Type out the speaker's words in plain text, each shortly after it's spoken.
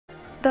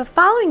The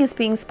following is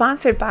being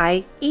sponsored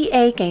by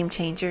EA Game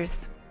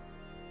Changers.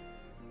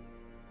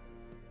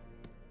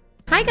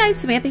 Hi guys,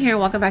 Samantha here and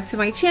welcome back to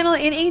my channel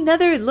and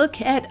another look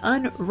at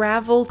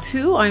Unravel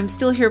 2. I'm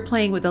still here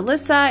playing with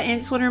Alyssa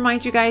and just want to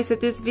remind you guys that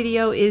this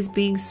video is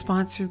being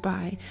sponsored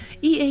by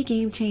EA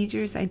Game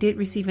Changers. I did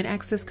receive an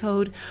access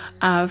code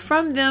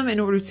from them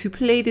in order to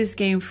play this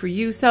game for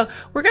you. So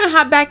we're going to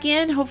hop back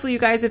in. Hopefully you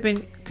guys have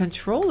been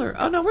controller.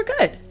 Oh no, we're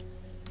good.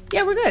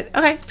 Yeah, we're good.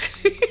 Okay.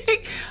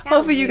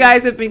 Hopefully you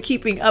guys have been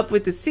keeping up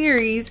with the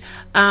series.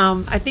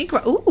 I think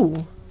we're,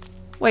 ooh.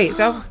 Wait,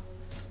 so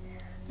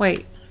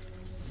wait.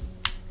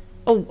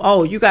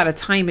 Oh, you got to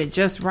time it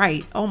just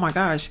right. Oh my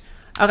gosh.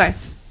 Okay.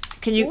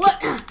 Can you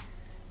What?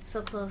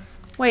 So close.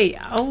 Wait.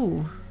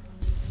 Oh.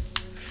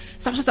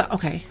 Stop.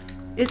 Okay.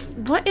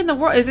 What in the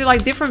world? Is it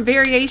like different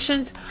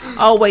variations?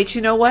 Oh, wait,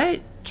 you know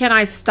what? Can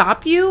I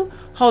stop you?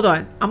 Hold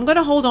on. I'm going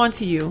to hold on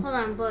to you.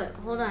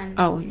 Hold on.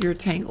 Oh, you're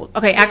tangled.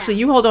 Okay, yeah. Actually,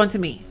 you hold on to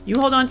me. You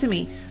hold on to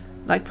me.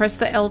 Like press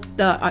the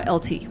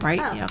LT, right?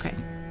 Oh. Yeah, okay.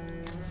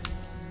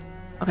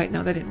 Okay,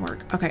 no, that didn't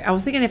work. Okay, I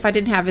was thinking if I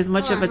didn't have as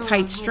much of a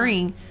tight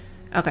string.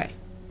 Okay.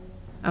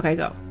 Okay,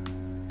 go.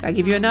 Did I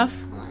give you enough?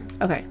 Hold on.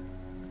 Okay.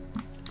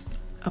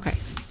 Okay.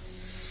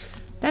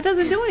 That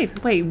doesn't do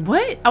anything. Wait,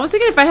 what? I was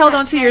thinking if I held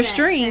onto your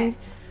string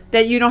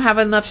that you don't have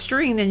enough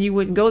string, then you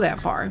wouldn't go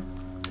that far.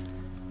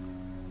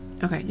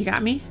 Okay, you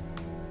got me?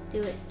 Do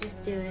it.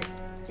 Just do it.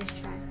 Just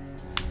try.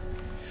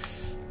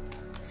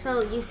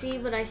 So, you see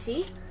what I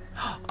see?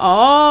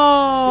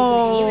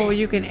 Oh,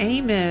 you can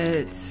aim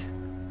it.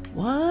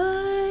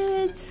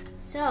 What?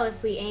 So,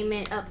 if we aim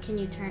it up, can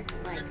you turn,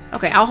 like...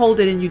 Okay, I'll hold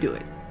it and you do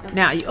it. Okay.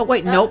 Now, oh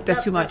wait, nope,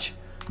 that's too much.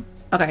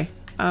 Okay,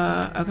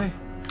 okay.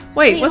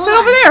 Wait, what's that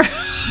over there?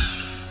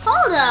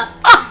 Hold up!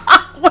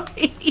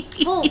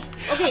 Wait. Hold.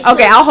 Okay, so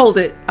okay, I'll hold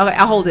it. Okay,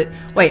 I'll hold it.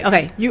 Wait,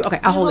 okay,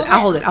 I'll hold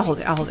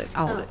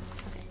it.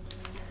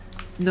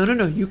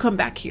 No, you come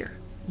back here.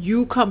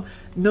 You come,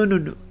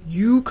 no,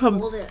 you come.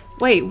 Hold it.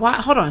 Wait, what?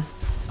 Hold on.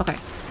 Okay,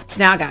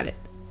 now I got it.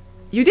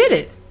 You did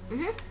it.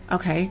 Mm-hmm.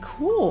 Okay,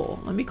 cool.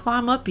 Let me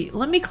climb up you.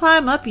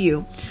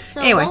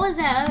 So anyway, what was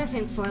that other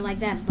thing for? Like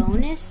that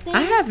bonus thing?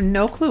 I have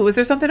no clue. Is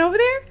there something over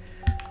there?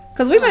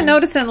 Because we've been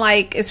noticing,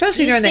 like,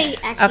 especially during the...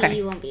 Actually, okay.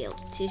 you won't be able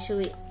to. Should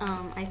we...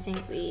 I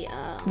think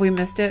we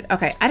missed it.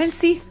 Okay, I didn't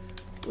see...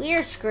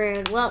 We're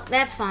screwed. Well,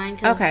 that's fine.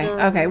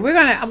 Okay, we're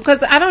gonna...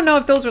 Because I don't know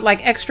if those are,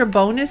 like, extra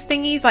bonus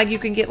thingies. Like, you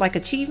can get, like,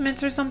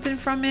 achievements or something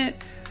from it.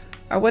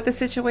 Or what the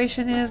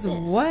situation is.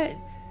 What?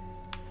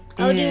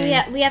 Oh,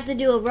 we have to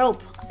do a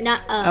rope,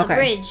 not a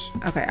bridge.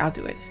 Okay, I'll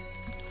do it.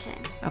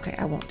 Okay,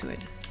 I won't do it.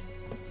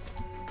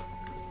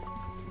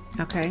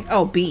 Okay.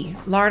 Oh, B.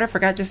 Lord, I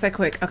forgot just that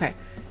quick. Okay.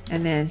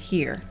 And then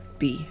here,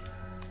 B.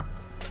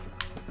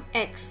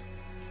 X.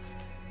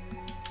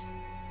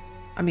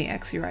 I mean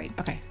X, you're right.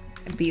 Okay.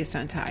 And B is to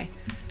untie.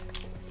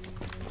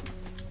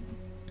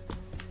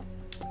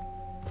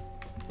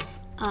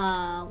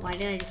 Why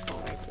did I just fall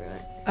right through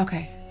it?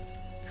 Okay.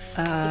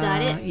 You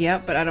got it?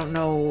 Yep, but I don't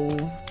know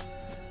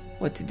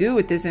what to do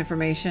with this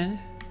information.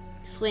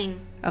 Swing.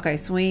 Okay,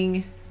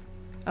 swing.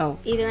 Oh.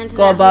 Either into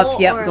go that above.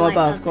 hole Yep, or go like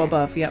above. Go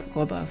above. Yep,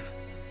 go above.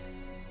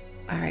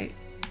 All right.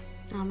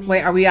 Oh, man.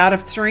 Wait, are we out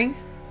of string?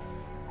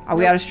 Are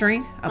we out of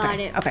string? Okay. Got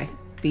it. Okay.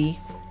 B.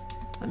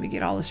 Let me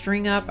get all the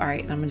string up. All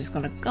right. I'm just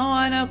going to go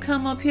on up,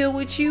 come up here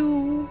with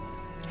you.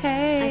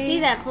 Hey. I see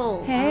that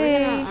hole.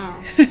 Hey.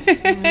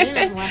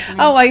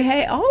 Oh, like,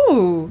 hey.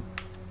 Oh.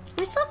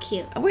 We're so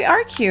cute. We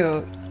are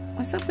cute.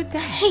 What's up with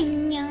that?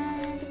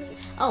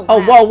 Oh,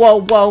 wow.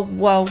 Oh,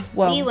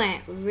 whoa. We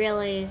went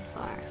really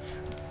far.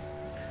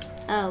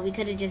 Oh, we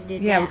could have just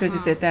did that. Yeah, we could have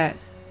just did that.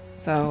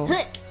 So.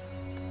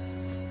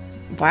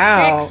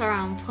 Wow. Tricks are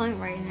on point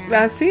right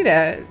now. I see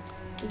that.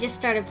 We just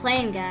started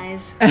playing,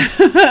 guys.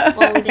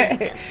 Well, we didn't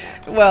guess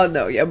that. Well,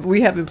 no, yeah, but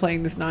we have been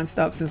playing this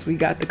nonstop since we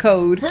got the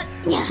code.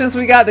 Since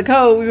we got the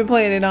code, we've been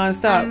playing it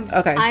nonstop.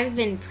 Okay. I've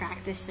been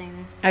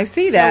practicing. I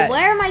see that. So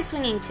where am I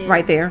swinging to?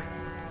 Right there.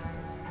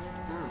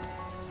 Oh.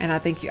 And I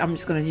think you're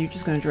just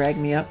gonna drag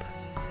me up,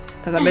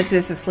 because I bet you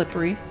this is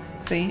slippery.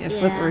 See, it's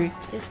slippery.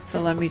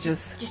 So let me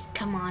just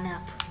come on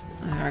up.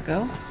 There I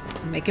go.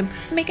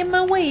 Making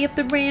my way up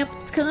the ramp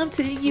to come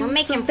to you,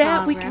 so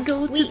that we can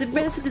go to the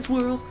rest of this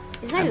world.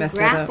 It's like a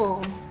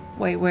grapple.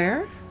 Wait,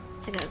 where?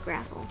 It's like a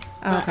grapple.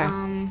 Oh, okay.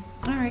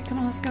 All right, come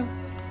on, let's go.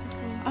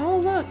 Okay. Oh,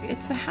 look,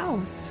 it's a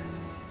house.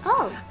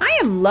 Oh. I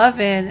am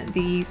loving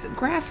these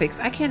graphics.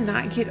 I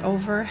cannot get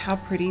over how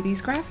pretty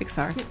these graphics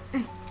are.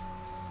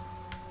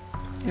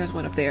 There's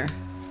one up there.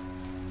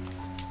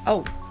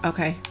 Oh,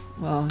 okay.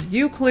 Well,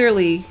 you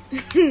clearly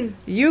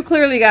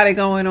got it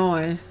going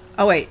on.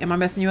 Oh wait, am I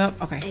messing you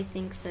up? Okay. I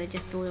think so,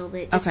 just a little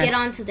bit. Just get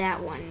onto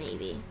that one,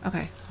 maybe.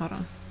 Okay, hold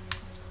on.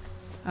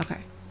 Okay.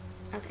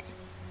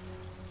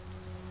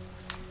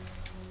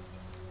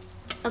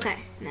 Okay,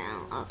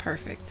 now up.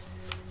 Perfect.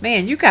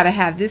 Man, you gotta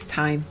have this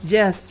time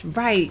just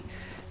right.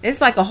 It's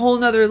like a whole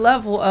nother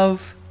level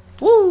of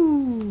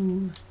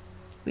woo.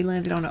 We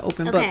landed on an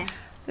open book.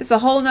 It's a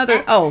whole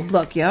nother. Oh,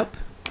 look, yep.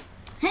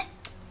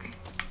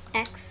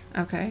 X.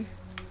 Okay.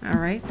 All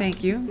right,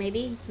 thank you.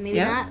 Maybe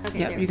Yep. not. Okay,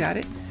 Yep, you got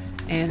it.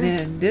 And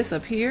then this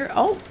up here.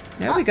 Oh,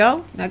 there we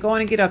go. Now go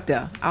on and get up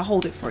there. I'll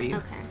hold it for you.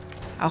 Okay.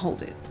 I'll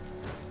hold it.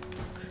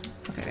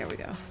 Okay, there we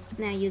go.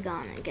 Now you go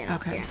on and get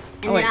up Okay. here. Oh,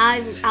 And wait.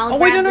 then I'll Oh,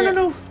 wait, grab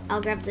no.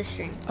 I'll grab the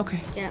string. Okay.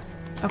 Get up.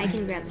 Okay. I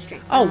can grab the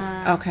string.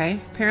 Oh, okay.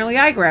 Apparently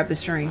I grabbed the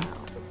string.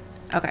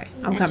 Okay,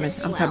 I'm That's coming.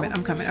 just I'm coming. swell.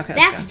 I'm coming. Okay,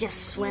 That's let's go.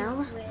 just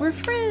swell. We're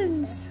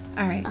friends.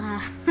 All right.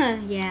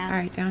 Yeah. All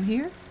right, down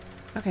here.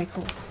 Okay,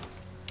 cool.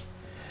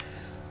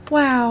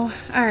 Wow.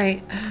 All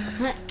right.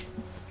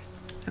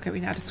 Okay, we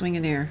know how to swing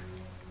in there.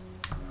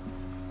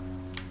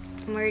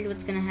 I'm worried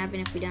what's gonna happen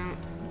if we don't.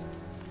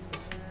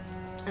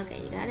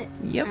 Okay, you got it?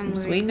 Yep, I'm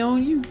just worried. waiting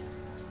on you.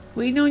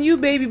 Waiting on you,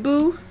 baby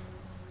boo.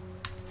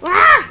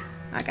 Ah!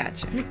 I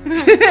got you.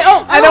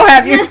 Oh, I don't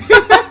have you.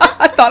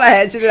 I thought I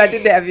had you, but I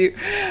didn't have you.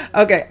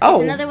 Okay. Oh,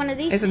 It's another one of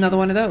these. it's another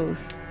one of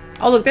those.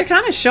 Oh, look, they're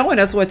kind of showing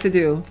us what to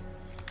do.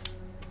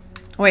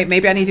 Wait,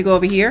 maybe I need to go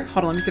over here.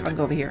 Hold on, let me see if I can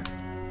go over here.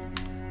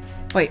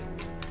 Wait.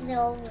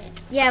 No.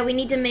 Yeah, we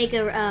need to make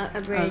a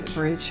bridge. A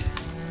bridge.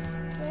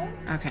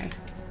 Okay.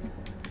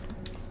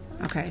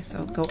 Okay,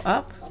 so go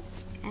up.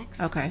 X.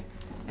 Okay.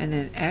 And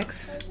then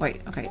X.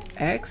 Wait, okay.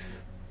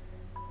 X.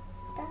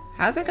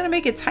 How's that going to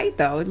make it tight,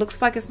 though? It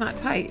looks like it's not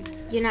tight.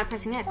 You're not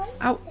pressing X.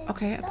 Oh,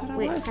 okay. I thought I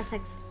Wait, was. press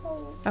X.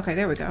 Okay,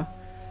 there we go.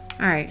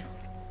 All right.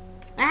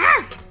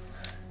 Ah!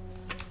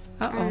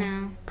 Uh-oh. Oh,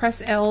 no.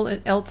 Press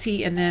LT,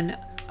 and then...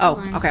 Oh,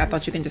 Hold on. okay. I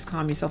thought you can just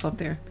calm yourself up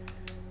there.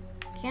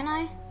 Can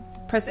I?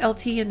 Press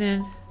LT, and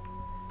then...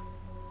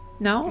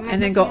 No? Am I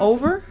And then go pressing LT?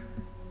 over?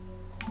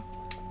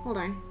 Hold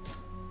on.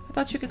 I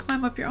thought you could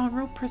climb up your own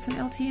rope,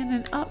 pressing LT, and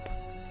then up.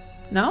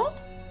 No?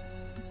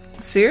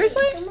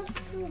 Seriously?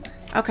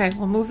 Okay,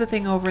 well, move the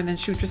thing over and then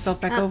shoot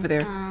yourself back over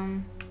there.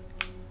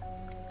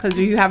 Because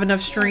do you have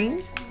enough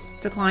string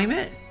to climb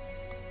it?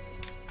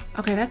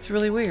 Okay, that's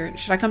really weird.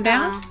 Should I come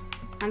down?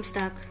 I'm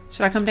stuck.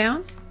 Should I come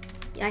down?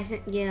 I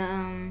think,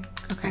 yeah,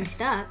 Okay. I'm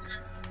stuck.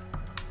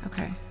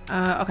 Okay.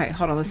 Okay,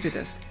 hold on. Let's do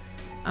this.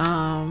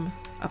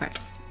 Okay.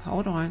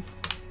 Hold on.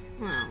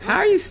 Wow. How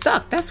are you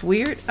stuck? That's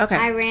weird. Okay.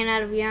 I ran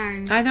out of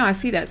yarn. I know, I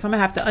see that. So I'm going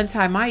to have to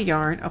untie my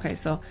yarn. Okay,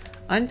 so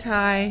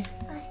untie.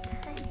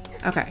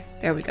 Okay,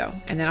 there we go.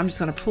 And then I'm just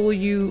going to pull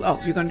you. Oh,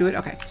 you're going to do it?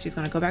 Okay, she's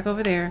going to go back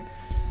over there.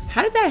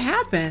 How did that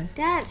happen?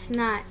 That's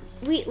not...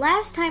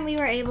 Last time we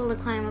were able to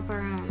climb up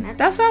our own.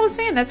 That's what I was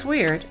saying. That's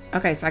weird.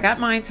 Okay, so I got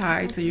mine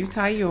tied, so you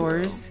tie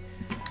yours.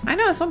 I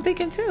know, that's what I'm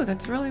thinking too.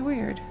 That's really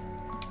weird.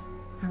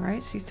 All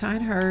right, she's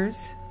tying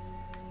hers.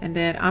 And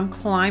then I'm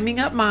climbing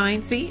up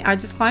mine. See, I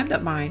just climbed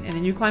up mine. And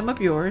then you climb up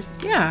yours.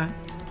 Yeah.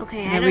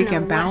 Okay, And I then don't we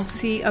can know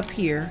bouncy up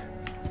here.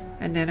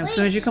 And then as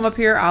soon as you come up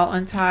here, I'll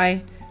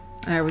untie.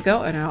 There we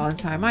go. And I'll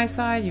untie my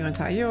side. You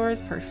untie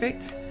yours.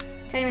 Perfect.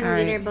 Technically, All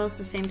right. they're both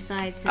the same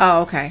size.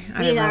 Oh, okay. I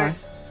We didn't are realize.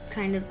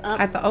 kind of up.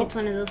 I thought, oh, It's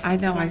one of those. I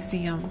know. I together.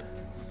 see them.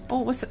 Oh,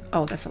 what's it?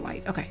 Oh, that's a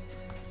light. Okay.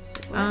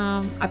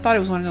 I thought it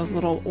was one of those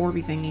little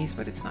orby thingies,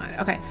 but it's not.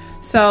 Okay.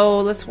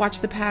 So let's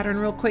watch the pattern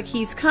real quick.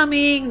 He's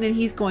coming, then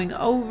he's going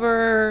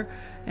over,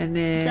 and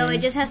then. So it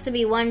just has to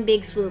be one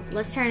big swoop.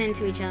 Let's turn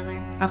into each other.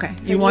 Okay.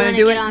 So You want to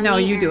do get it? on No,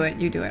 me you or- do it.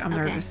 You do it. I'm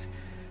Okay. nervous.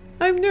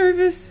 I'm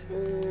nervous.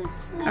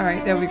 All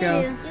right. There we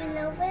go. You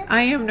nervous?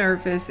 I am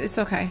nervous. It's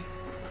okay.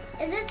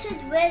 Is it too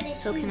really?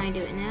 So can I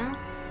do it now?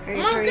 Hurry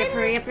Oh up, my hurry up, goodness.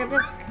 hurry up,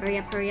 hurry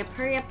up, hurry up,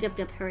 hurry up,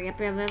 hurry up, hurry up,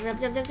 hurry up, hurry up,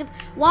 hurry up, hurry up.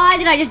 Why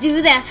did I just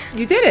do that?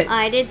 You did it.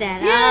 I did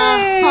that.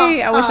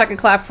 Yay! I wish I could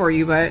clap for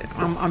you, but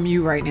I'm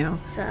you right now.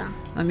 So,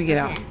 Let me get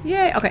out. Okay.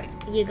 Yay! Okay.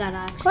 you got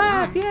actually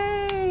Clap! on.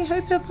 Yay!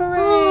 Hip hip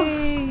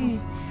hooray!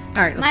 All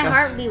right, let's My go.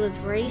 heartbeat was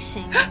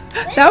racing.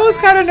 That was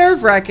kind of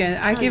nerve wracking.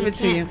 I give it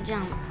to you. can't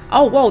Jump.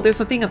 Oh, whoa! There's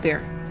a thing up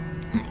there.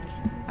 Like,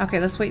 Okay,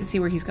 let's wait and see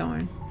where he's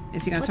going.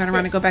 Is he gonna What's turn around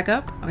and this? go back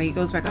up? Okay, he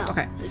goes back up. Oh,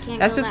 Okay, we can't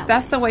that's go just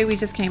that the way we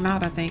just came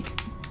out. I think.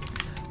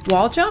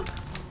 Wall jump.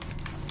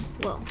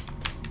 Whoa.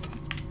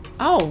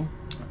 Oh,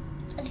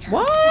 It's coming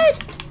what?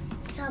 back.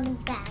 It's coming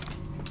back.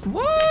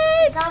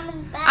 What?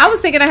 Coming back. I was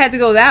thinking I had to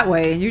go that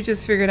way, and you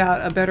just figured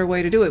out a better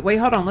way to do it. Wait,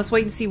 hold on. Let's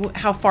wait and see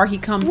how far he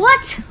comes.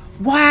 What?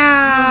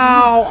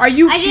 Wow! Are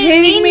you I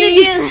didn't kidding mean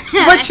me? to do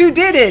that. But you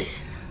did it.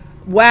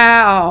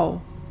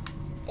 Wow.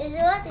 Is it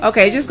what?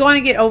 Okay, just go on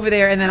and get over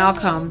there, and then I'll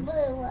come.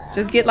 Blue.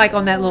 Just get like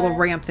on that little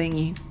ramp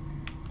thingy.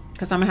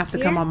 Because I'm going to have to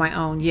come Here? on my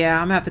own. Yeah, I'm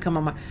going to have to come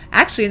on my...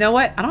 Actually, you know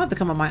what? I don't have to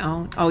come on my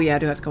own. Oh, yeah, I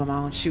do have to come on my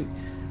own. Shoot.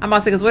 I'm about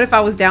to say, because what if I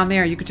was down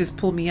there? You could just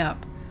pull me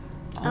up.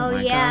 Oh,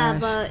 my yeah,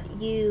 gosh.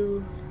 but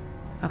you...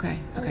 Okay.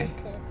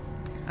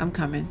 I'm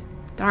coming.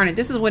 Darn it.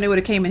 This is when it would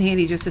have came in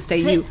handy just to stay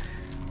you.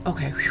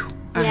 Okay. Whew.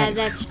 All Yeah, right.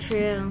 that's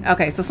true.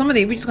 Okay, so some of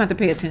these, we just going to have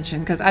to pay attention.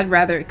 Because I'd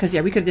rather... Because,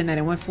 yeah, we could have done that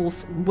in one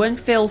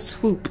fell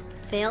swoop.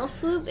 Fail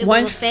swoop? It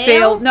One was a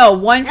fail? No,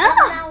 one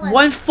Ah!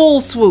 one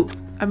full swoop.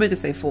 I meant to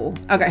say full.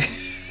 Okay.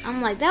 I'm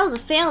like, that was a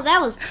fail.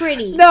 That was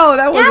pretty. No,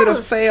 that wasn't a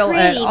was fail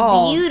at pretty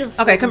all.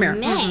 Beautiful. Okay, come here.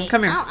 Made.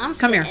 Come here. I'm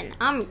Come here. sitting.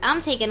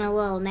 I'm taking a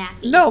little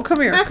nappy. No, come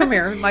here. Come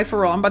here. Like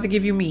for real. I'm about to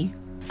give you me.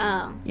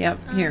 Oh.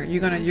 Yep. Here. You're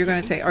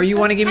gonna take. Or you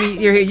want to give me?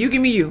 You're here. You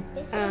give me you.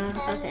 It's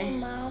okay. Okay.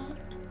 Mom.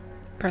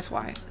 Press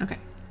Y. Okay.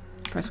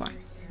 Press Y.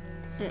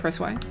 Press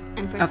Y.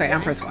 And press Okay, Y.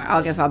 I'm press Y.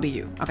 I guess I'll be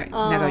you. Okay,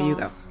 now go. You Oh.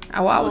 go.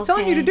 Oh, well, I was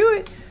telling you to Okay. do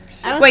it.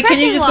 I was Wait, can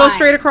you pressing just Y. go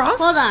straight across?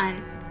 Hold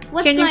on.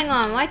 What's Can you- going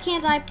on? Why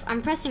can't I?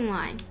 I'm pressing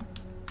Y.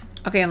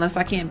 Okay, unless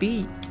I can't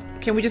be.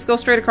 Can we just go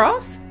straight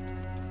across?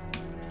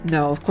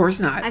 No, of course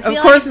not. I feel Of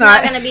like course it's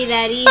not gonna be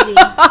that easy.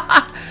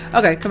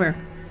 Okay, come here.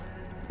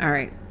 All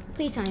right.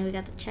 Please tell me we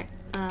got the check.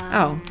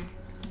 Oh.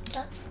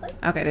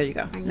 Okay, there you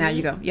go. Now you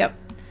you go. Yep.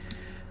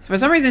 So for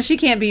some reason she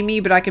can't be me,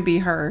 but I could be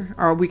her,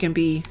 or we can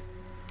be.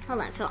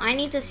 Hold on. So I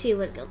need to see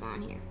what goes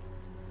on here.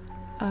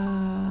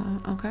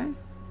 Okay.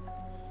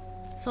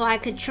 So I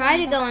could try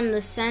to go in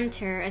the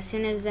center as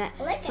soon as that.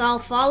 Like So I'll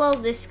follow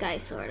this guy,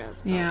 sort of.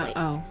 Yeah. wait.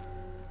 Oh.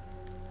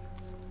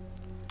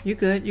 You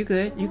good? You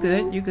good? You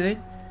good? You good?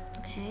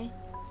 Okay.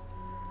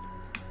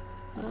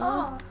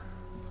 Oh.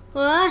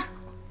 Ah.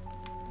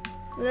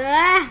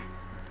 Ah.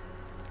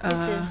 This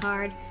Uh, is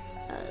hard.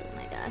 Oh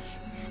my gosh.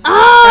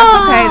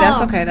 Oh!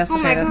 That's okay. That's Oh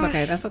okay. my That's gosh.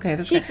 okay. That's okay.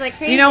 That's Cheeks okay.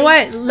 like You know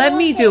crazy. what? Let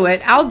me do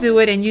it. I'll do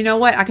it, and you know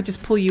what? I could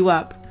just pull you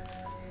up.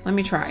 Let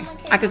me try.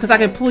 Because I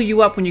could pull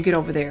you up when you get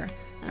over there.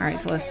 All right.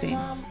 So let's see.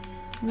 Mom.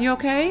 You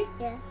okay?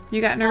 Yes.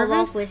 You got I'll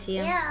nervous? walk with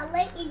you. Yeah, I'll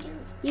let you do.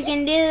 You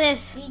can do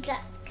this. You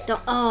got. Don't,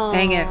 oh.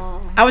 Dang it!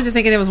 I was just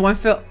thinking it was one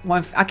fell.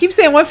 I keep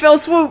saying one fell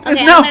swoop. Okay, It's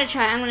I'm no. gonna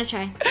try. I'm gonna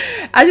try.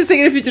 I just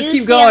thinking if you just You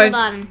keep stay on the going.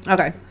 bottom.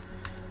 Okay.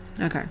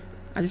 Okay.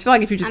 I just feel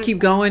like if you just keep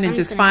going and I'm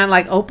just just gonna find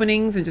like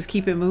openings and just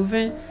keep it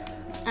moving.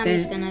 I'm Then-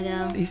 just gonna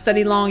go. You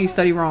study long, you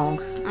study wrong.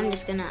 I'm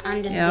just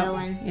Yep.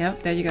 going.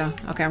 Yep. There you go.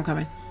 Okay, I'm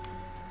coming.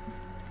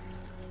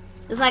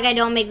 It's like I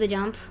don't make the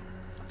jump.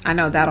 I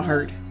know that'll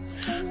hurt.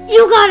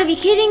 You gotta be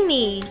kidding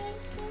me.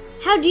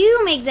 How do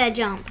you make that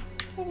jump?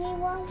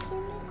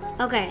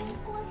 Okay.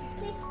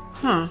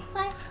 Huh.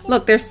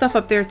 Look, there's stuff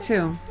up there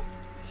too.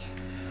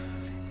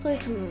 Please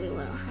tell me we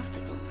don't have to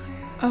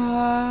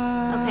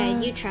go.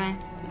 Okay, you try.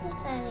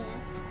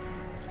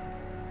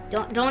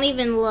 Don't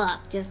even look.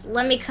 Just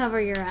let me cover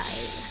your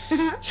eyes.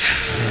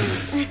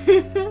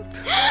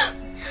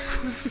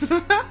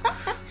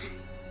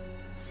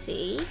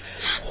 See?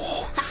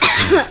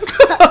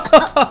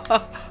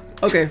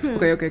 Okay.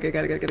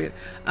 Got it.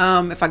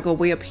 If I go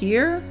way up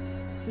here,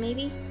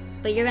 Maybe?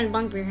 But you're gonna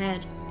bump your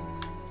head.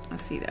 I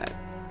see that.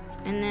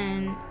 And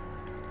then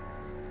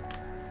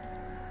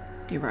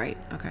You're right.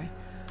 Okay.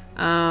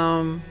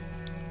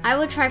 I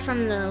would try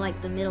from the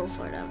middle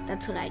sort of.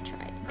 That's what I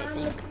tried, I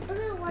think.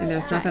 And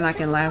there's nothing I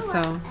can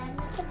lasso.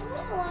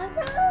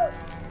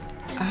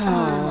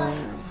 Oh.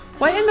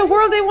 What in the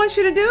world they want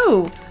you to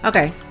do?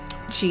 Okay.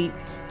 Cheat.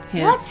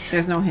 Hints. What?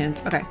 There's no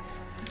hints. Okay.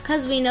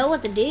 Cause we know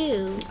what to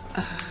do.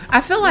 I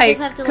feel like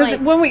just have to, because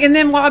like-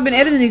 while I've been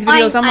editing these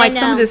videos, I'm I like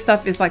some know. of this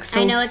stuff is like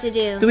so. I know what to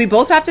do. Do we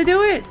both have to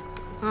do it?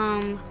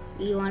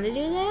 You want to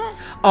do that?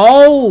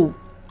 Oh,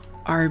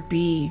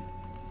 RB.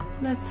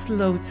 Let's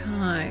slow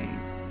time.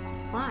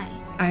 Why?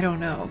 I don't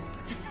know.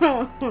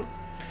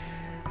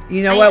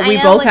 You know what? I We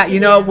know both what have. to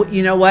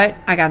You know what?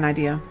 I got an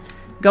idea.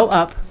 Go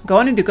up. Go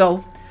on into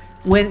go.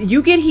 When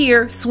you get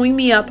here, swing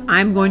me up.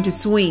 I'm going to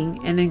swing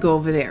and then go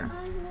over there.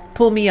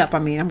 Pull me up.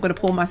 I'm going to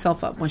pull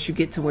myself up once you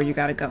get to where you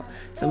got to go.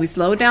 So we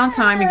slow down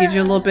time. It gives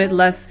you a little bit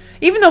less.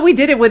 Even though we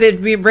did it with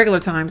it being regular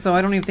time, so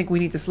I don't even think we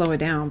need to slow it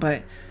down.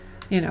 But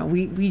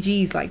we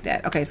G's like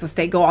that. Okay, so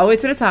go all the way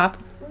to the top.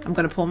 I'm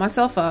going to pull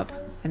myself up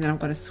and then I'm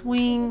going to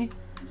swing.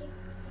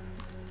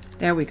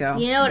 There we go.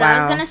 You know what I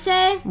was gonna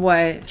say?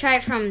 What? Try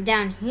it from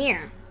down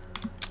here.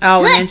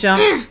 Oh, and then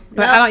jump.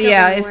 But Nope, I don't. still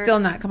Yeah, doesn't it's work. still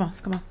not. Come on.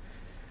 I'm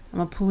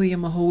gonna pull you.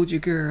 I'm gonna hold you,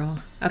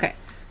 girl. Okay.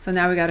 So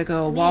now we gotta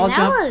go Man, wall that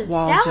jump. was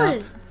wall that jump.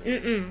 was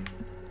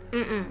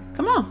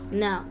Come on.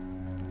 no.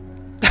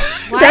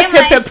 Why That's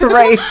am hip hip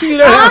parade. You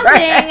know that,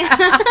 right?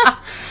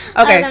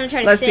 Humping. Okay. gonna try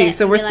to Let's see. sit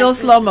So and we're be still like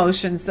slow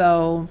motion.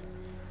 So.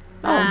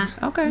 Oh.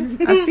 Ah. Okay.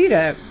 I see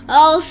that.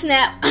 Oh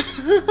snap!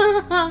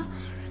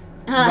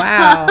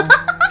 Wow.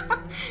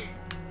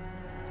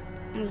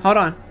 Hold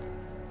on.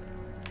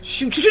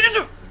 Shoot.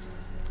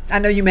 I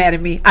know you mad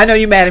at me. I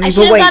but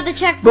should've wait. got the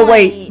checkpoint.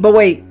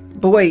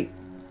 But wait.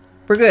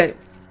 We're good.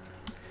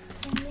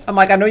 I'm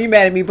like, I know you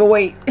mad at me, but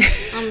wait.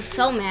 I'm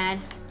so mad.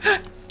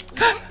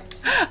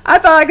 I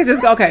thought I could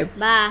just go. Okay.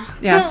 Bye.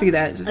 Yeah, I see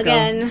that. Just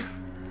Again. go.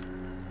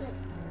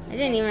 I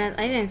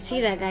didn't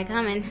see that guy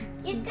coming.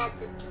 You got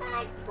the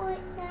checkpoint,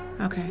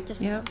 Sam. Okay.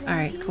 Just- Yep. All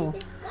right. Cool.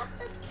 You got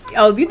the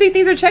Oh, do you think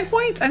these are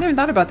checkpoints? I never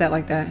thought about that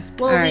like that.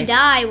 Well, All we right.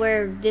 die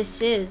where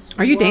this is.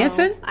 Are you Whoa.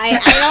 dancing? I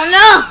don't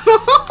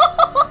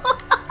know.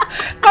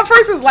 My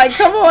person's like,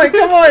 come on.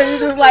 You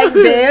just like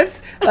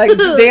dance, like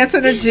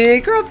dancing a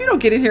jig. Girl, if you don't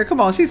get in here,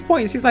 come on. She's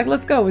pointing. She's like,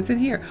 let's go. It's in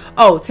here.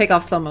 Oh, take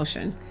off slow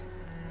motion.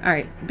 All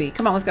right, B.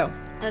 Come on, let's go.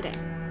 Okay.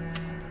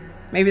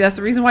 Maybe that's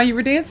the reason why you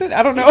were dancing.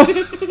 I don't know.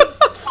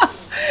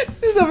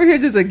 She's over here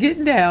just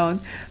getting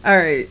down. All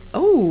right.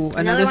 Oh,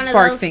 another one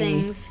spark of those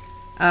thingy. things.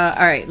 All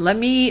right. Let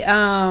me. there's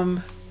no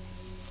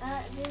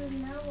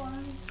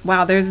one.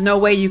 Wow. There's no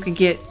way you can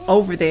get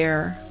over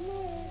there.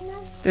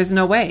 There's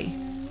no way.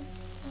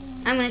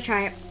 I'm gonna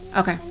try it.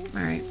 Okay.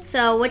 All right.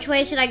 So, which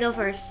way should I go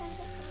first?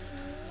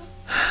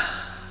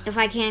 If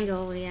I can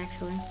go away,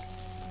 actually.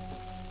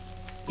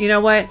 You know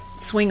what?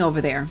 Swing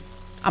over there.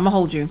 I'm gonna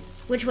hold you.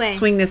 Which way?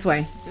 Swing this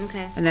way.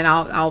 Okay. And then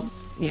I'll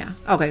yeah.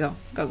 Okay, go.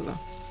 Okay.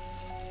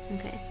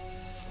 Okay.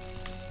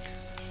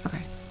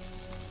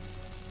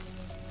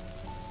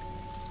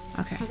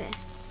 Okay. Okay.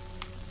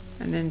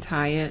 And then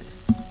tie it.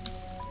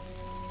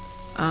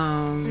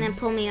 And then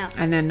pull me up.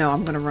 And then no,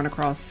 I'm gonna run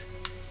across.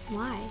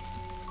 Why?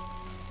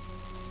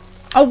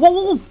 Oh,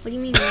 whoa! What do you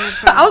mean run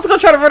across? I was gonna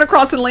try to run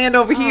across and land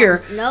over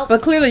here. Nope.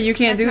 But clearly you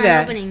can't That's do not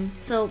that. Opening.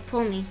 So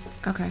pull me.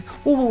 Okay.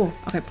 Whoa.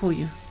 Okay, pull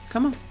you.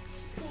 Come on.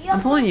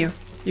 I'm pulling you.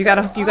 You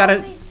gotta.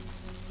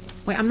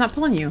 Wait, I'm not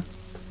pulling you.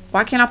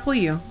 Why can't I pull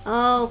you?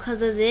 Oh,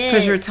 because of this.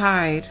 Because you're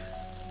tied.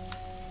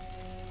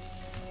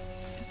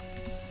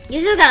 You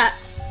just gotta.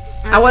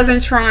 I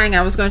wasn't trying.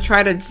 I was gonna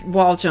try to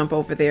wall jump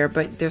over there,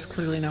 but there's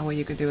clearly no way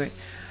you could do it.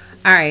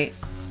 All right.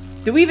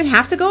 Do we even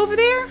have to go over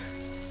there?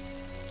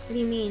 What do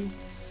you mean?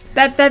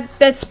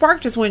 That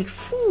spark just went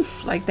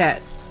like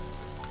that.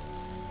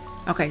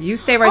 Okay, you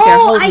stay right there.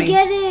 Hold me.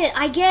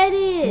 I get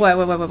it.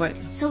 What?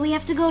 So we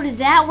have to go to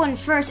that one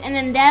first, and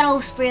then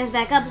that'll spray us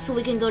back up, so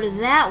we can go to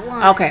that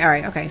one. Okay, all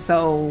right. Okay,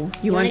 so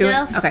you want to do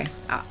go? it? Okay,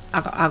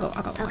 I'll go.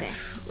 Okay.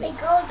 We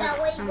go that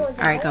way, go that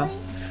way. All right, go.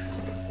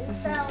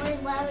 So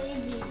what would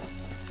it be?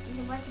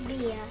 So what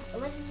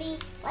would be?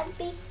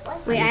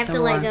 Wait, I have to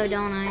let go,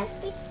 don't I?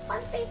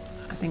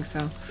 I think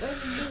so.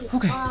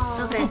 Okay.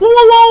 Okay. Okay.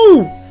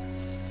 Whoa!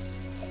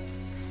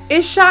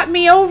 It shot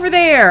me over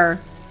there.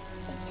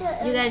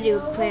 You gotta do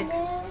it quick.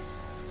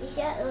 You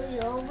shot you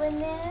over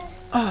there.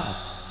 Oh.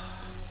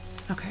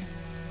 Okay.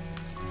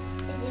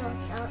 If you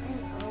shot it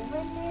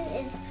over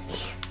there,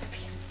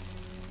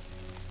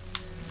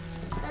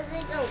 does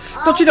it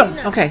go? Don't you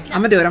don't. Okay,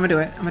 I'm gonna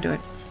do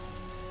it.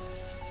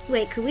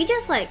 Wait, could we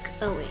just like?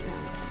 Oh wait, no.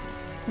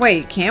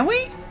 Wait, can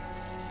we?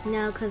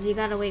 No, because you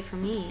gotta wait for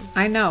me.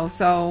 I know.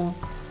 So.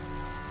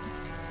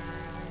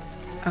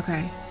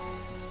 Okay.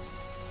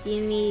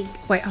 You need.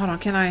 Wait, hold on.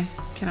 Can I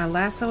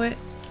lasso it?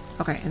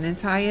 Okay, and then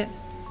tie it.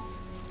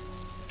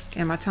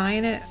 Am I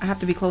tying it? I have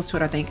to be close to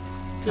it, I think.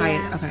 Tie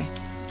it. Okay.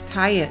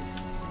 Tie it.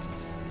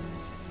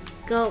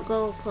 Go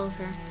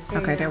closer.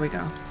 There we go.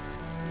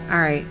 All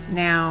right,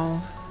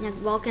 now. Now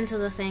walk into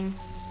the thing.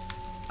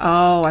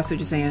 Oh, I see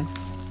what you're saying.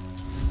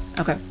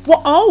 Okay.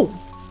 Well, oh.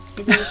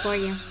 I did it for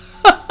you.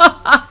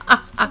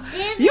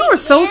 You are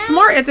so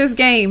smart at this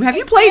game. Have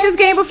you played this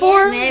game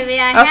before? Maybe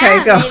I have.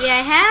 Okay, go. Maybe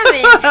I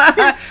haven't.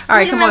 All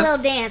right, Look come at on. my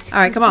little dance. All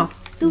right, come on.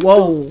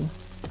 Whoa.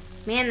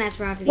 Man, that's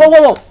rocky.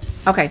 Whoa.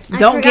 Okay, I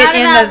don't get forgot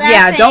in about the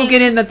that don't thing.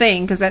 get in the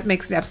thing because that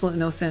makes absolutely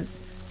no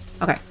sense.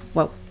 Okay.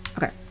 Whoa.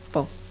 Okay.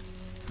 Whoa.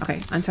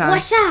 Okay. Untie.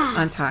 Washa.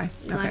 Untie.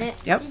 You got Okay. it?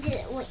 Yep.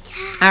 Wait,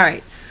 All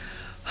right.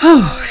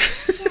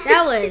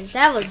 That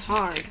was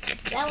hard.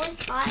 that was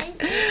fine.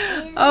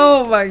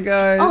 Oh my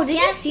gosh. Oh, did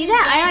you see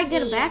that? I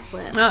did a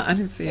backflip. No, I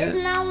didn't see it.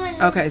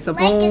 Okay, Okay, so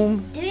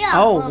boom.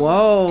 Oh,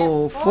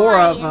 whoa. 4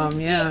 of them.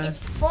 Yeah. It's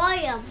 4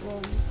 of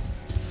them.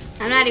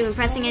 I'm not even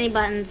pressing any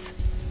buttons.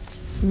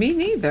 Me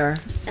neither.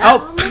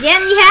 Oh. Yeah,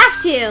 you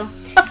have to.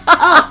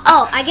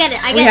 Oh, I get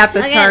it. We have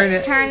to turn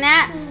it. Turn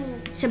that.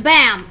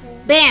 Shabam.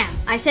 Bam.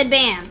 I said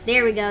bam.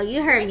 There we go.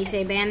 You heard me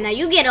say bam. Now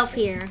you get up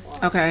here.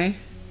 Okay.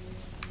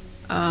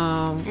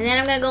 And then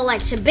I'm going to go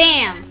like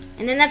shabam.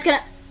 And then that's going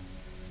to...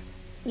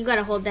 You got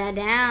to hold that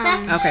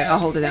down. Okay, I'll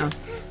hold it down.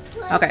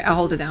 Okay, I'll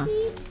hold it down.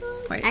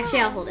 Wait.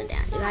 Actually, I'll hold it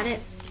down. You got it?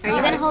 Are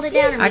you going to hold it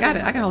down? Or I got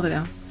it. I can hold it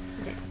down.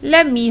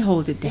 Let me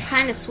hold it down. It's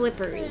kind of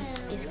swippery.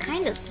 It's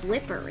kind of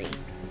swippery.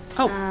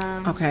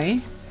 Oh,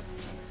 okay.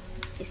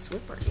 It's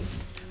swippery.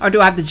 Or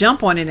do I have to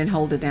jump on it and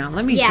hold it down?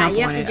 Let me jump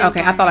you have on to it. jump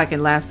Okay, on I thought it. I could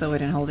lasso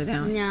it and hold it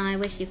down. No, I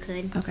wish you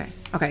could. Okay.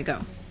 Okay, go.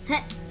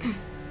 Am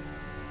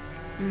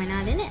I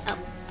not in it?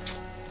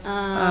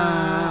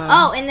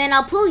 Oh, and then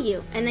I'll pull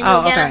you, and then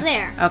you'll get up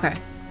there. Okay.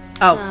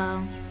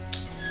 Oh.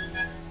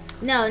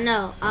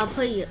 No, I'll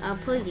pull you.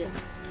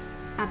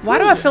 Why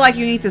do I feel like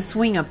you need to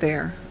swing up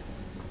there?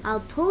 I'll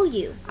pull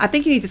you. I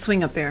think you need to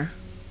swing up there.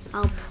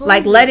 I'll pull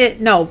Like, you. let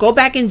it... No, go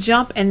back and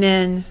jump, and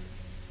then...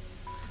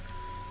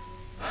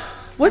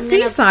 What's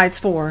these sides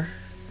for?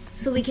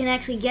 So we can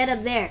actually get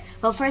up there.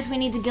 But first we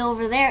need to go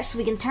over there so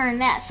we can turn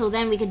that, so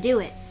then we can do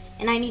it.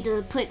 And I need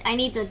to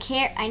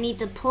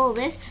pull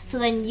this, so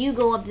then you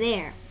go up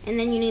there. And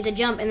then you need to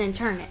jump and then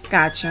turn it.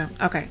 Gotcha.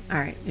 Okay. All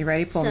right. You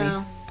ready? Pull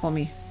me. Pull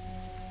me.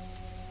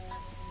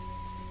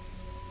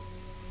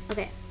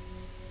 Okay.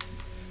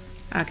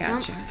 I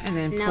got you. And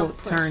then Now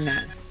turn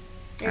that.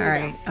 There All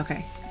we right.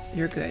 Okay.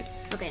 You're good.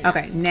 Okay.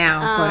 Okay.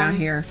 Now go down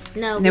here.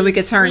 No. And then we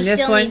could turn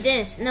this one. We still need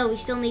this. No, we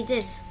still need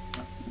this.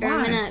 Or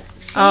I'm gonna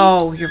see.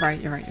 Oh, you're right.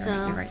 You're right. You're So-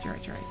 right. You're right. You're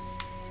right. You're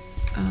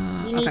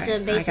right. You need okay. to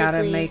I gotta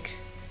basically- make.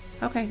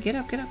 Okay. Get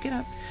up. Get up. Get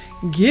up.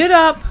 Get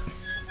up.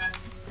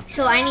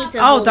 So I need to.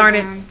 Oh, hold darn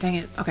down. it. Dang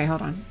it. Okay.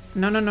 Hold on.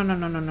 No.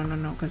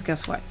 Because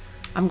guess what?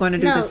 I'm going to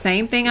do No, the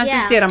same thing I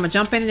just did. I'm gonna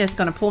jump in and it's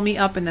gonna pull me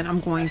up, and then I'm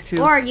going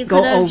to Or you go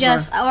could have over.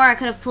 just, or I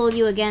could have pulled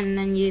you again, and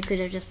then you could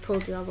have just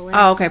pulled you all the way.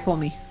 Oh, okay. Pull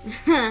me.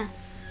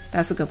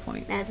 That's a good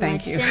point. That's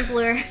Thank much you.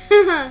 simpler.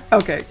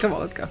 Okay, come on,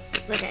 let's go.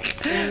 Okay,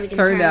 then we can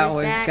Turn that this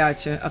one. back.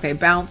 Gotcha. Okay,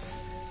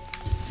 bounce.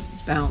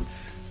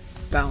 Bounce.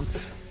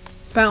 Bounce.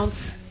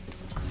 Bounce.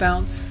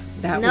 Bounce.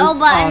 That No was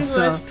buttons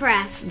awesome. was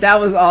pressed. That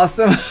was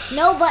awesome.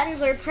 No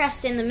buttons were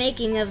pressed in the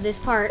making of this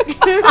part.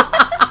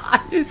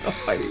 You're so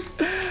funny.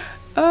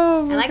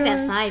 Oh my I like that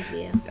gosh. side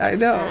view. I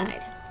know.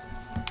 Side.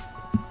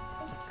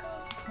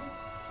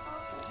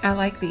 I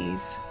like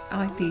these. I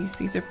like these.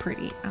 These are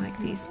pretty. I like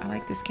these. I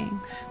like this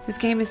game. This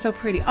game is so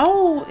pretty.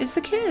 Oh, it's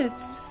the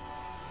kids.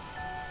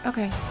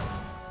 Okay.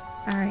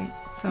 All right.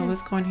 So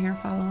let's go in here and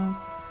follow them.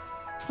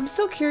 I'm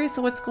still curious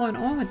of what's going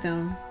on with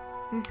them.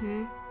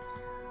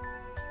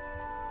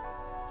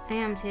 I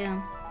am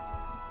too.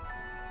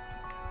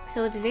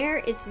 So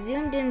it's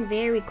zoomed in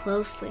very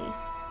closely.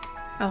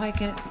 I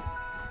like it.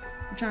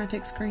 I'm trying to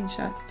take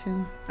screenshots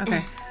too.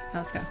 Okay.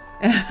 Now let's go.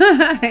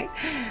 Okay.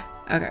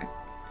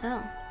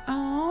 Oh.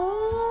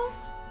 Oh.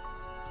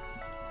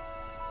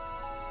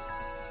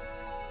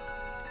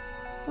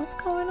 What's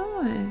going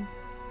on?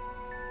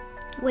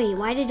 Wait,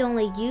 why did it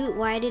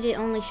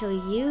only show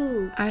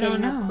you I getting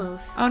don't know. up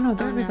close? Oh no,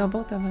 there we go,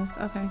 both of us.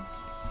 Okay.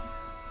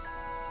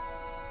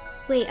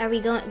 Wait,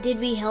 did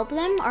we help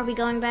them? Are we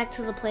going back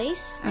to the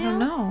place now? I don't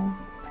know.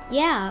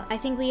 Yeah, I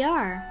think we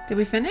are. Did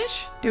we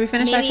finish? Did we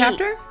finish that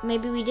chapter?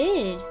 Maybe we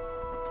did.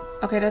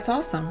 Okay, that's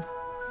awesome.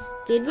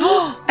 Did we?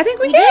 I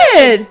think we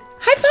did.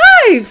 High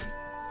five!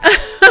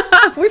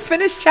 We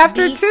finished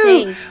chapter 2.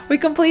 Safe. We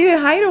completed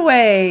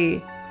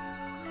Hideaway.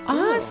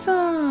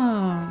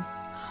 Awesome.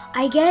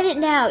 I get it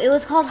now. It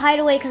was called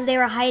Hideaway because they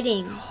were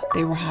hiding.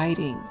 They were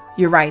hiding.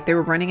 You're right. They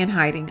were running and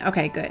hiding.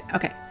 Okay, good.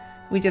 Okay.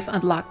 We just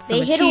unlocked some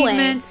They hid away.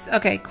 achievements.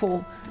 Okay,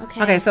 cool.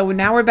 Okay. So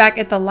now we're back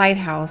at the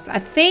lighthouse. I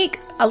think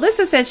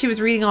Alyssa said she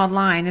was reading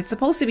online. It's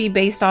supposed to be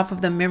based off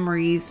of the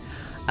memories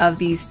of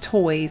these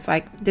toys.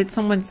 Like, did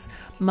someone's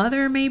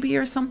mother maybe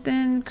or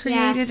something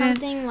created Yeah,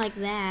 something like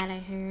that, I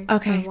heard.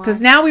 Okay,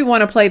 because now we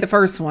want to play the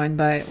first one,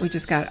 but we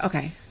just got...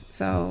 Okay,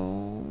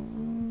 so...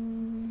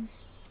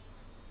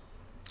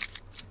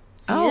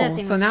 Oh,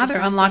 so now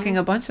they're unlocking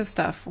a bunch of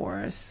stuff for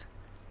us.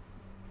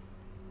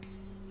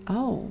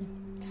 Oh.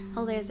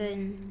 Oh, there's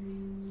an...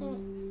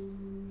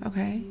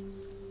 Okay.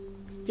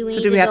 Do we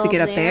So do we have to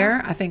get up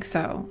there? I think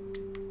so.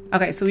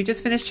 Okay, so we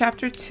just finished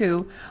chapter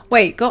 2.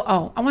 Wait, go...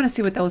 Oh, I want to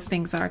see what those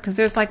things are, because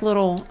there's like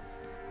little...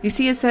 You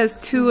see it says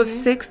 2 of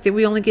 6. Did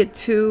we only get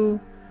 2?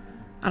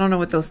 I don't know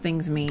what those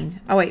things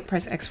mean. Oh, wait,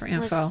 press X for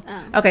info.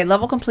 Okay,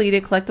 level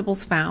completed,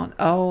 collectibles found.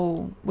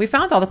 Oh, we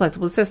found all the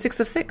collectibles. It says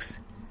 6 of 6.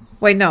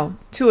 Wait, no,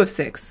 2 of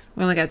 6.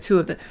 We only got 2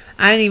 of the...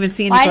 I didn't even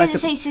see any collectibles. Why did it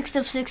say 6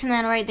 of 6 and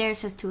then right there it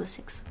says 2 of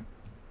 6?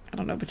 I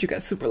don't know, but you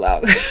got super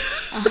loud.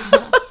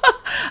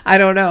 I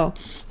don't know.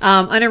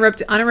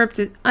 Uninterrupted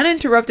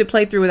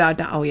playthrough without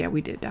dying. Oh, yeah,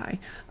 we did die.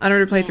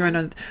 Uninterrupted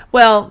playthrough.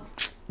 Well,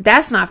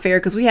 that's not fair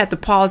because we had to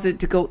pause it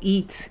to go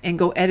eat and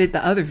go edit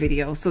the other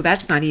video. So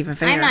that's not even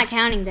fair. I'm not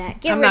counting that.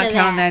 I'm not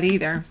counting that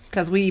either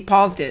because we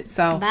paused it.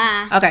 So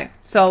bye. Okay.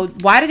 So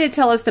why did it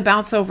tell us to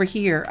bounce over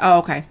here? Oh,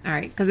 okay. All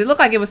right. Because it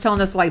looked like it was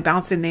telling us to like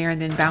bounce in there and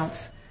then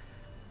bounce.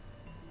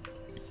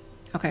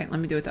 Okay. Let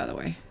me do it the other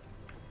way.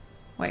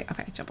 Wait.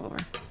 Okay. Jump over.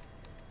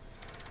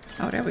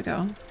 Oh, there we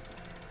go.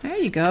 There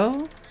you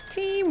go.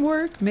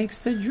 Teamwork makes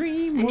the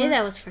dream work. I knew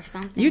that was for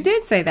something. You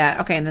did say that.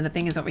 Okay. And then the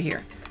thing is over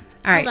here.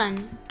 All right. Hold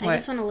on. I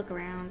just want to look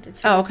around.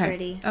 It's really okay.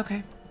 Pretty.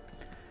 Okay.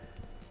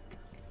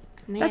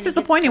 Man, that's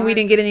disappointing we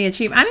didn't get any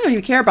achievement. I didn't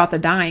even care about the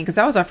dying because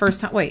that was our first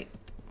time. Wait.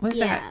 What is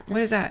that?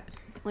 What is that?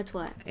 What's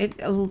what? A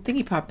little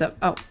thingy popped up.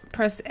 Oh,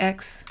 press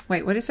X.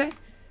 Wait, what did it say?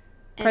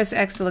 Press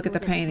X to look at the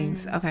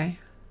paintings. Okay.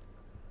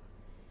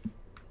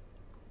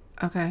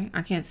 Okay.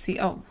 I can't see.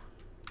 Oh.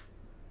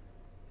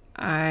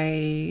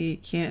 I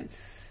can't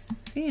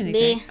see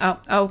anything. B. Oh,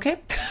 okay.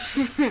 I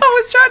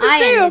was trying to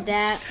see them.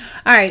 That.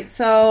 All right,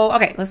 so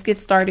okay, let's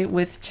get started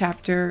with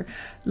chapter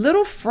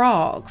Little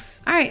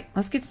Frogs. All right,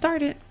 let's get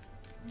started.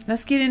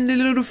 Let's get into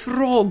Little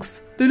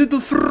Frogs, the little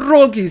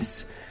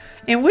froggies,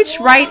 in which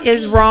right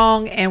is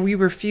wrong, and we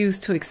refuse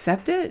to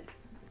accept it.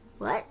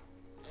 What?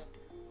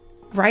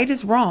 Right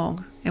is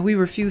wrong, and we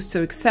refuse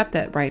to accept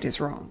that right is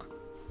wrong.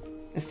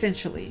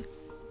 Essentially,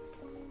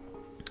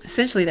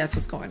 that's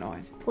what's going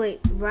on.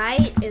 Wait,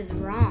 right is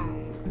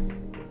wrong.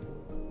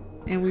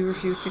 And we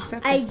refuse to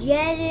accept it. I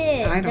get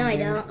it. No, I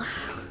don't.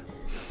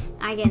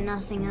 I get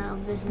nothing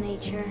of this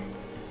nature.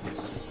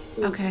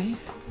 Ooh. Okay.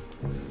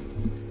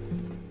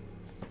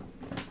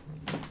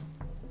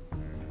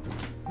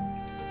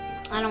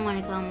 I don't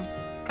want to come.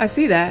 I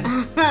see that.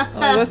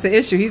 Like, what's the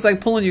issue? He's like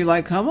pulling you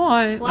like, come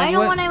on. Why like,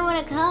 don't I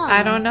want to come?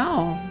 I don't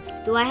know.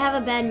 Do I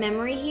have a bad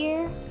memory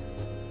here?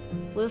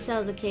 What if that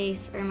was the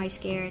case? Or am I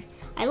scared?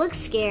 I look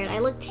scared. I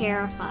look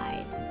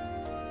terrified.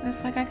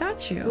 It's like, I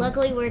got you.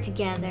 Luckily, we're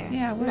together.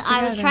 Yeah, we're together.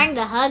 I was trying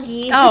to hug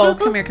you. Oh,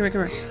 come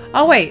here.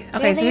 Oh, wait.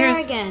 Okay, so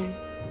here's... There they are again.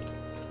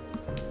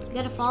 You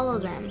gotta follow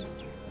them.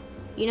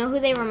 You know who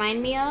they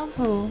remind me of?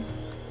 Who?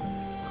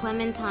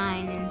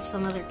 Clementine and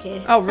some other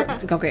kid. Oh,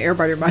 okay,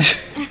 everybody reminds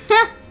me.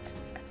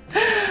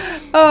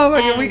 Oh,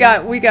 my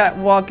God, we got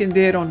Walking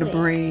Dead on the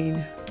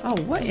brain. Oh,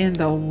 what in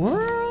the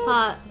world?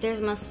 Pa,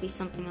 there must be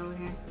something over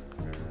here.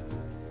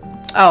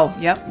 Oh,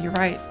 yep, you're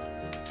right.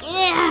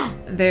 Yeah.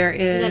 There You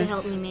gotta is.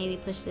 help me maybe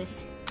push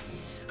this.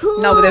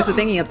 No, but there's a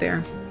thingy up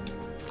there.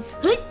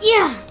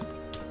 Yeah.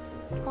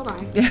 Hold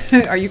on.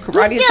 Are you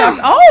karate chopped?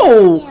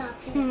 Oh!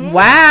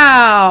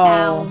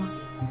 Wow! Ow.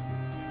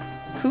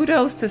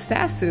 Kudos to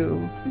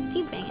Sasu.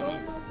 Keep banging it.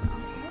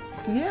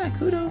 Yeah,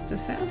 kudos to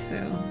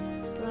Sasu.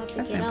 Do I have to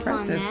That's get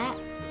impressive. up on that?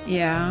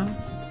 Yeah.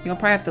 You'll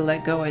probably have to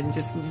let go and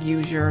just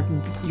use your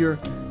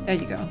there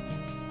you go.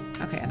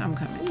 Okay, and I'm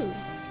coming. Ooh.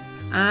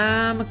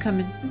 I'm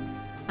coming.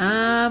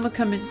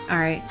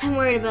 Alright. I'm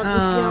worried about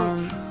this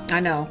jump. I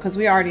know, because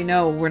we already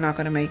know we're not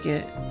gonna make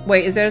it.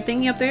 Wait, is there a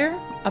thingy up there?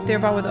 Up there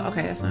by where the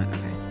okay, that's not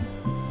okay.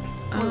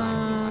 Hold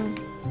on.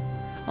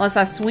 Unless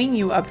I swing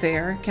you up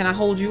there. Can I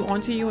hold you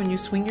onto you and you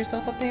swing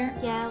yourself up there?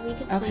 Yeah, we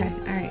could swing. Okay,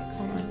 alright,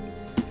 hold on.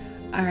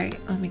 Alright,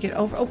 let me get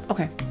over. Oh,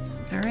 okay.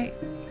 Alright.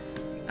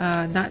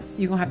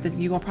 You're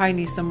gonna probably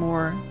need some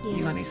more. Yeah,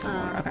 You're gonna need some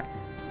more. Okay.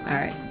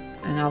 Alright.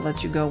 And I'll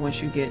let you go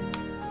once you get.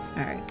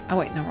 Alright. Oh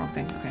wait, no, wrong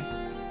thing. Okay.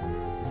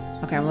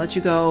 Okay, I'm gonna let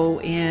you go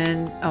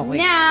in. Oh wait.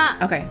 Now.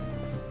 Okay.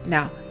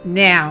 Now.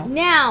 Now.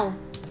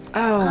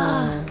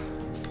 Oh.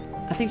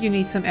 I think you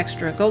need some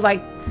extra. Go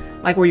like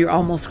where you're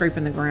almost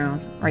scraping the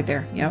ground. Right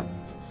there. Yep.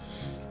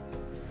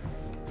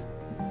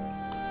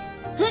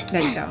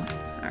 There you go.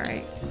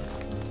 Alright.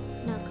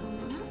 Now come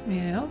on up.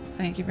 Yep.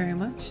 Thank you very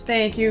much.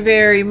 Thank you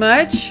very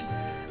much.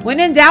 When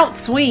in doubt,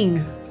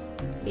 swing.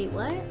 Wait,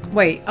 what?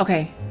 Wait.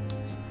 Okay.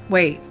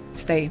 Wait.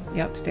 Stay.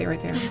 Yep. Stay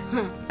right there.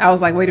 I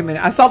was like, wait a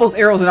minute. I saw those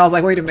arrows and I was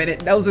like, wait a minute.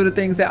 Those are the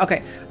things that.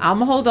 Okay. I'm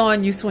gonna hold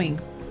on. You swing.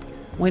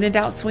 When in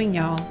doubt, swing,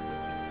 y'all.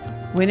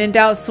 When in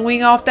doubt,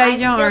 swing off that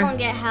yarn. I still don't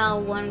get how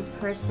one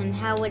person.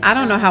 I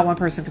don't know how one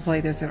person can play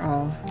this at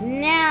all.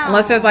 Now.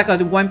 Unless there's like a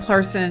one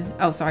person.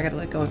 Oh, sorry. I gotta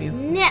let go of you.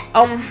 Now.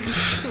 Oh.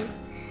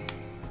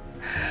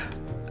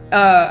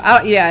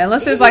 Yeah.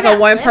 Unless there's like a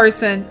one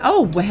person.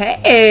 Oh,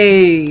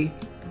 hey.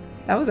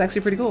 That was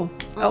actually pretty cool.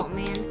 Oh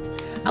man.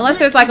 Unless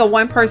there's like a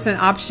one person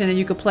option and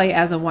you could play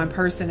as a one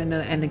person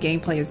and the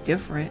gameplay is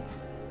different.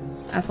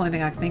 That's the only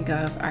thing I can think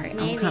of. All right,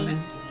 Maybe. I'm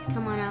coming.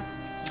 Come on up.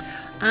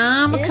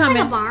 I'm Is this coming.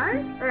 like a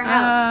barn or a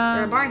house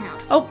or a barn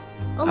house? Oh,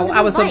 Oh, look at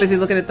I was those so busy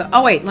lights. looking at the.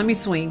 Oh wait, let me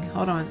swing.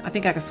 Hold on. I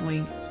think I can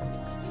swing.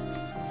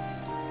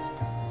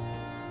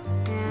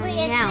 Wait,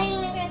 it's Now.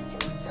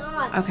 it's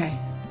on. Okay,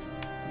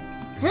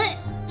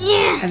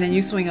 Yeah. and then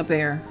you swing up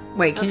there.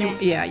 Wait, can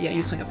Okay. you? Yeah,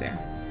 you swing up there.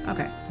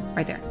 Okay,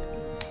 right there.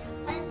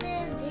 And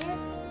then this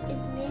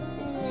and this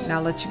and this. Now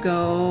I'll let you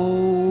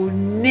go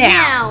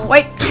now. Now.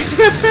 Wait,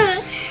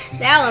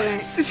 That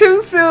wasn't.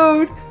 too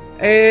soon.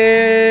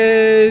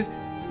 And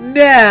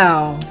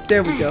now,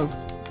 there we go.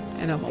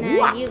 And I'm Now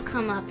whop. you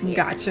come up here.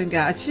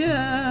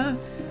 Gotcha.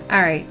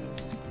 All right.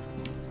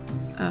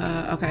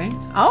 Okay.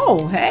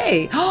 Oh,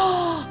 hey.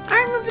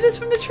 I remember this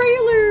from the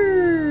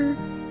trailer.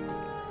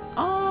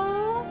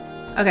 Oh.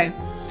 Okay.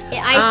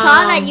 I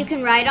saw that you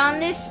can ride on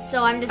this,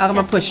 so I'm just. I'm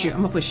gonna testing push you. it.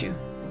 I'm gonna push you.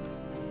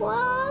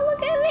 Whoa!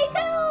 Look at me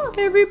go.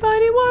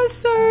 Everybody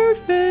was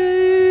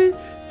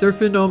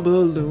surfing on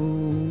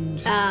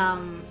balloons.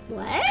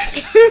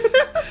 What?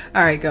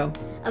 All right, go.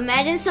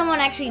 Imagine someone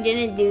actually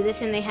didn't do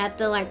this and they had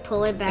to like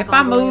pull it back. If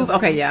I move,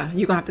 okay, yeah,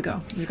 you're gonna have to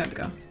go. You got to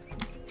go.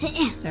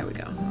 okay. There we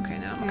go. Okay,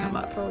 now I'm gonna come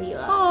up. Pull you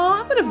up.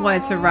 Oh, I would have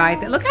wanted to ride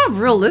that. Look how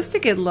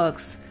realistic it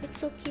looks. It's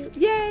so cute.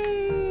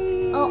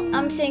 Yay! Oh,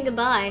 I'm saying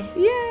goodbye.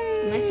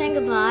 Yay! Am I saying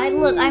goodbye?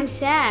 Look, I'm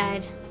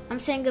sad. I'm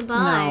saying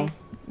goodbye.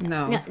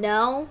 No.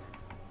 No.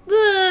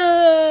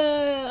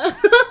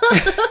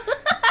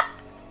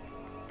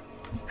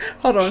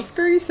 Hold on,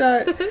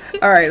 screenshot.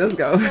 All right, let's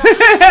go.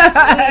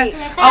 Wait.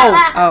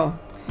 Oh.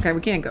 Okay,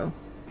 we can't go.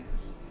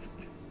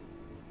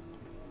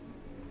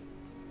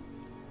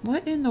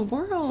 What in the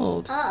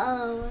world?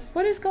 Uh-oh.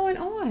 What is going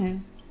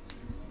on?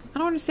 I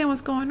don't understand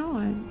what's going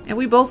on. And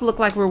we both look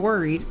like we're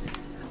worried.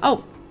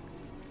 Oh,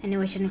 I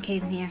knew I shouldn't have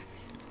came here.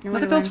 No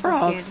look wonder at those I'm so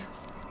frogs. scared.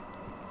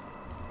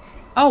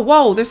 Oh,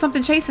 whoa, there's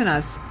something chasing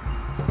us.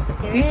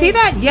 There Do you see is.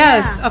 that?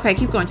 Yes. Yeah. Okay,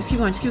 keep going. Just keep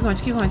going. Just keep going.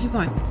 Just keep going. Keep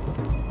going.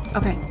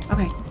 Okay.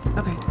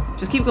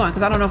 Just keep going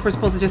because I don't know if we're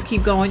supposed to just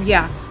keep going.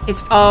 Yeah.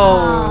 It's.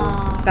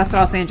 Oh. That's what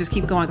I was saying. Just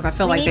keep going because I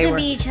feel We like need they to were.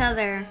 be each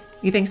other.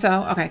 You think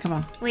so? Okay, come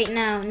on. Wait,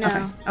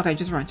 no. Okay.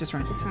 Just run. Just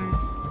run. Uh-oh.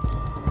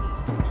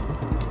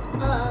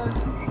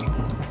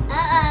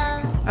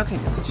 Uh-oh. Okay.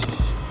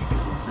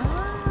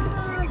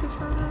 Just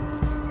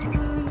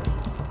run.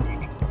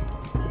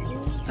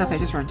 Okay,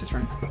 just run.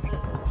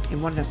 It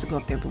wanted us to go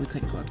up there, but we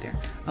couldn't go up there.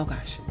 Oh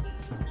gosh.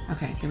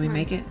 Okay, did we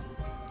make it?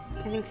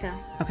 I think so.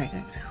 Okay,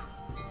 good.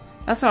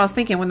 That's what I was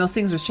thinking when those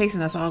things was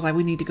chasing us. I was like,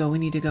 we need to go.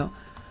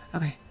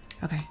 Okay.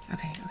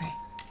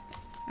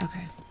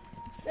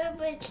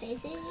 Somebody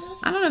chasing you?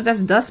 I don't know if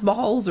that's dust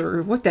balls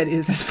or what that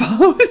is that's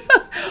following.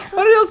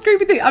 What are those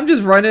creepy things? I'm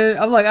just running.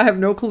 I'm like, I have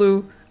no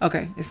clue.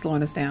 Okay, it's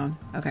slowing us down.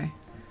 Okay.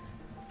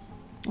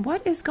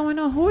 What is going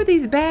on? Who are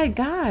these bad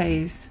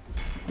guys?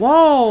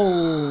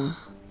 Whoa.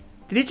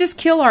 Did it just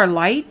kill our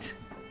light?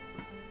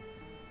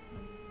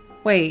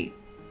 Wait.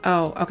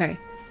 Oh, okay.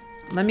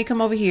 Let me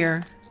come over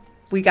here.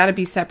 We got to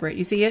be separate.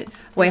 You see it?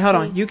 Wait, hold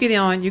on. You get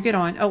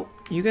on. Oh,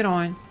 you get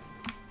on.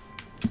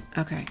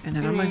 Okay, and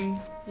then I'm going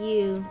to...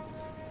 You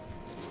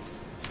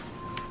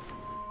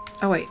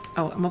Oh wait.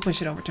 Oh, I'm gonna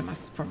push it over to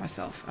for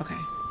myself. Okay.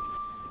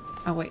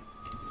 Oh wait.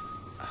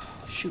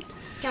 Oh shoot.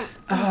 Jump.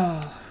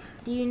 Oh.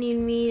 Do you need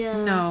me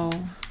to? No.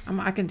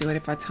 I can do it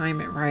if I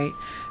time it right.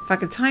 If I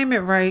can time it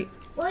right.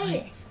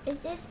 Wait.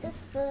 Is it this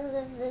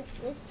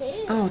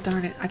thing? Oh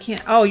darn it! I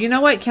can't. Oh, you know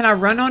what? Can I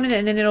run on it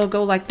and then it'll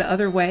go like the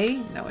other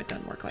way? No, it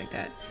doesn't work like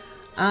that.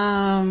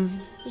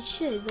 It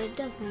should, but it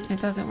doesn't. It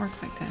doesn't work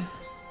like that.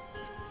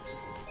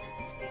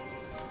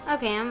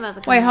 Okay, I'm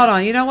about to. Wait, hold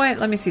on. You know what?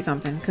 Let me see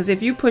something. Because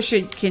if you push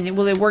it,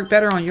 will it work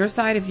better on your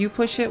side? If you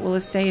push it, will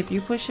it stay? If you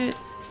push it?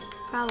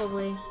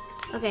 Probably.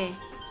 Okay,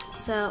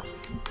 so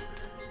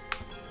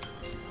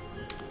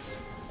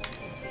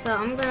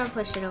I'm gonna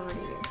push it over to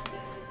yours.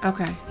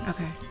 Okay.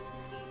 Okay.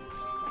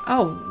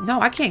 Oh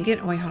no, I can't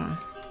get. Wait, hold on.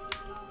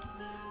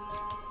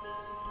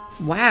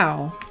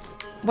 Wow.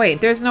 Wait,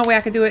 there's no way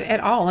I could do it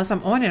at all unless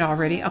I'm on it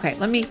already. Okay,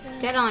 let me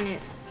Get on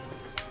it.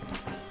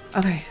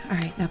 Okay, all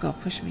right, now go.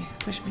 Push me.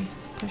 Push me.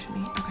 Push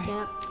me. Okay. Get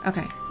up.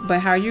 Okay,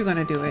 but how are you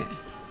gonna do it?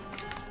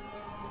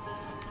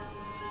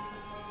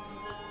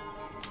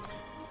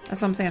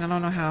 That's what I'm saying. I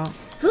don't know how.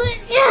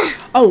 Yeah.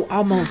 Oh,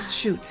 almost.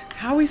 Shoot.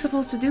 How are we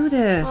supposed to do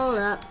this? Hold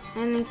up.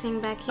 Anything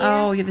back here?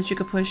 Oh, yeah, that you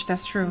could push.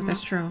 That's true. No.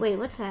 That's true. Wait,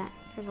 what's that?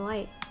 There's a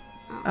light.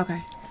 Oh.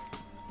 Okay.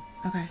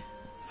 Okay.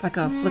 It's like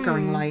a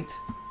flickering light.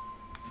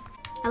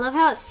 I love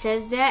how it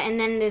says that, and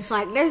then there's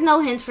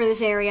no hints for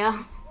this area.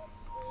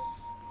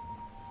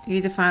 You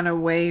need to find a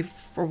way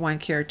for one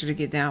character to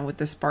get down with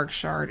the spark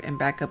shard and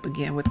back up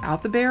again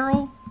without the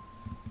barrel.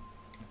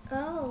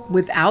 Oh.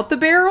 Without the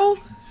barrel?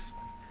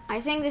 I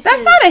think this That's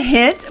is... not a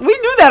hint. We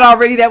knew that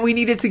already, that we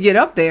needed to get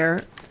up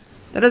there.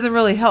 That doesn't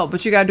really help,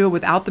 but you gotta do it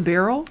without the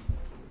barrel.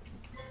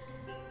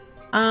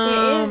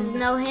 There is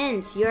no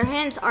hints. Your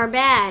hints are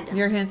bad.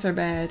 Your hints are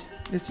bad.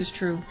 This is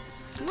true.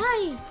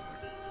 Why?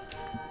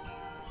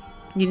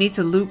 You need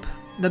to loop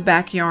the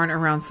back yarn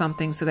around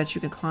something so that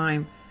you can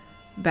climb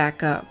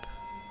back up.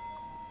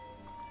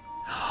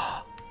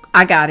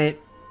 I got it.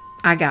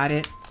 I got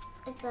it.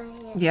 It's right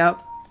here.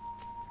 Yep.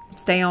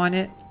 Stay on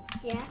it.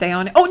 Yeah. Stay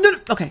on it. Oh, no, no.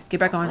 Okay, get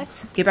back on.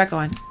 What? Get back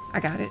on. I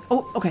got it.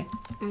 Oh, okay.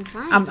 I'm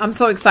trying. I'm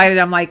so excited.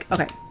 I'm like,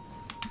 okay.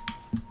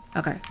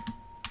 Okay.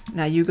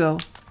 Now you go.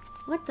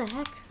 What the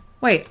heck?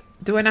 Wait,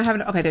 do I not have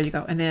it? Okay, there you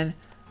go. And then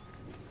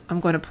I'm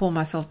going to pull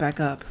myself back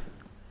up.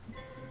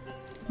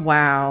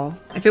 Wow.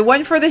 If it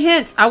wasn't for the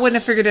hints, I wouldn't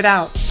have figured it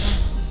out.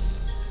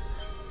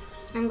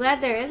 I'm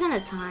glad there isn't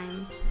a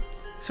time.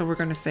 So we're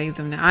going to save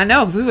them now. I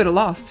know, because we would have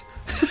lost.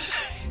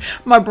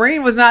 My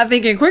brain was not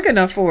thinking quick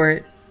enough for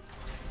it.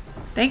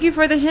 Thank you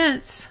for the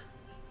hints.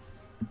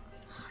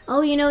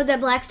 Oh, you know what that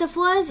black stuff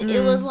was? Mm. It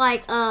was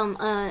like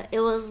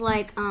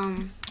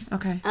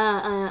Okay.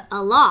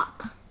 a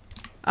lock.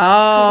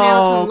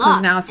 Oh,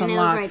 because Now now it's it's and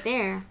unlocked. it was right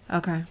there.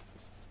 Okay.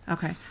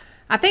 Okay.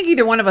 I think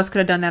either one of us could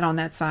have done that on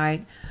that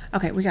side.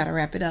 Okay, we got to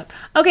wrap it up.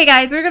 Okay,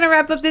 guys, we're going to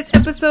wrap up this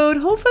episode.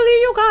 Hopefully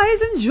you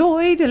guys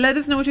enjoyed. Let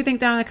us know what you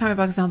think down in the comment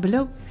box down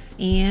below.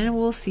 And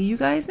we'll see you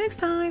guys next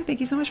time. Thank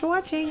you so much for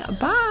watching. Bye.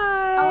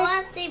 I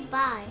want to say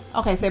bye.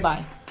 Okay, say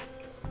bye.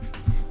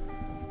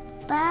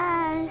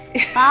 Bye.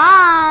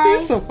 Bye.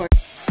 You're so funny.